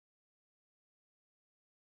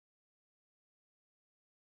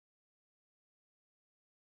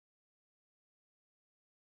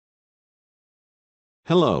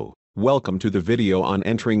Hello, welcome to the video on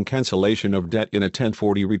entering cancellation of debt in a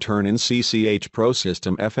 1040 return in CCH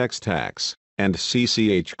ProSystem FX Tax and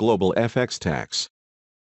CCH Global FX Tax.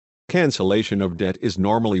 Cancellation of debt is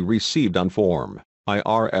normally received on Form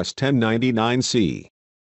IRS 1099-C.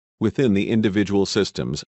 Within the individual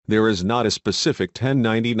systems, there is not a specific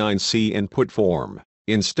 1099-C input form.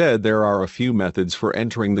 Instead, there are a few methods for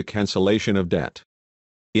entering the cancellation of debt.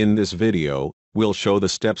 In this video, we'll show the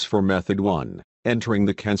steps for Method 1. Entering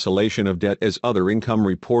the cancellation of debt as other income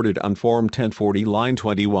reported on Form 1040 line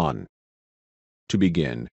 21. To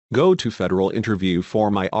begin, go to Federal Interview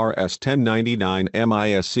Form IRS 1099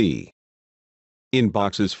 MISC. In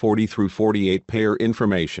boxes 40 through 48 payer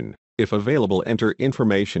information, if available enter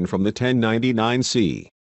information from the 1099-C.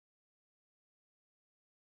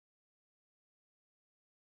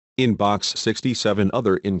 In box 67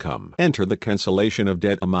 Other Income enter the cancellation of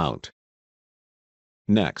debt amount.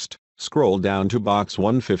 Next, scroll down to box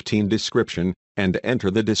 115 Description, and enter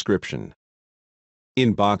the description.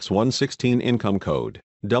 In box 116 Income Code,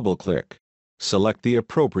 double-click. Select the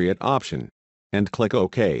appropriate option, and click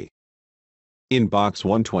OK. In box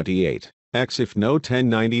 128, X if no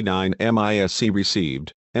 1099 MISC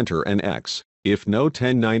received, enter an X, if no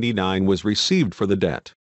 1099 was received for the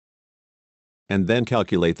debt. And then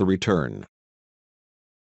calculate the return.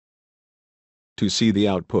 To see the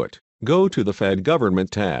output, go to the Fed Government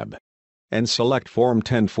tab and select Form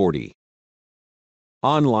 1040.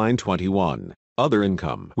 On line 21, Other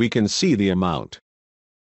Income, we can see the amount.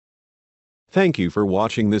 Thank you for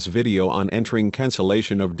watching this video on entering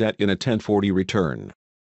cancellation of debt in a 1040 return.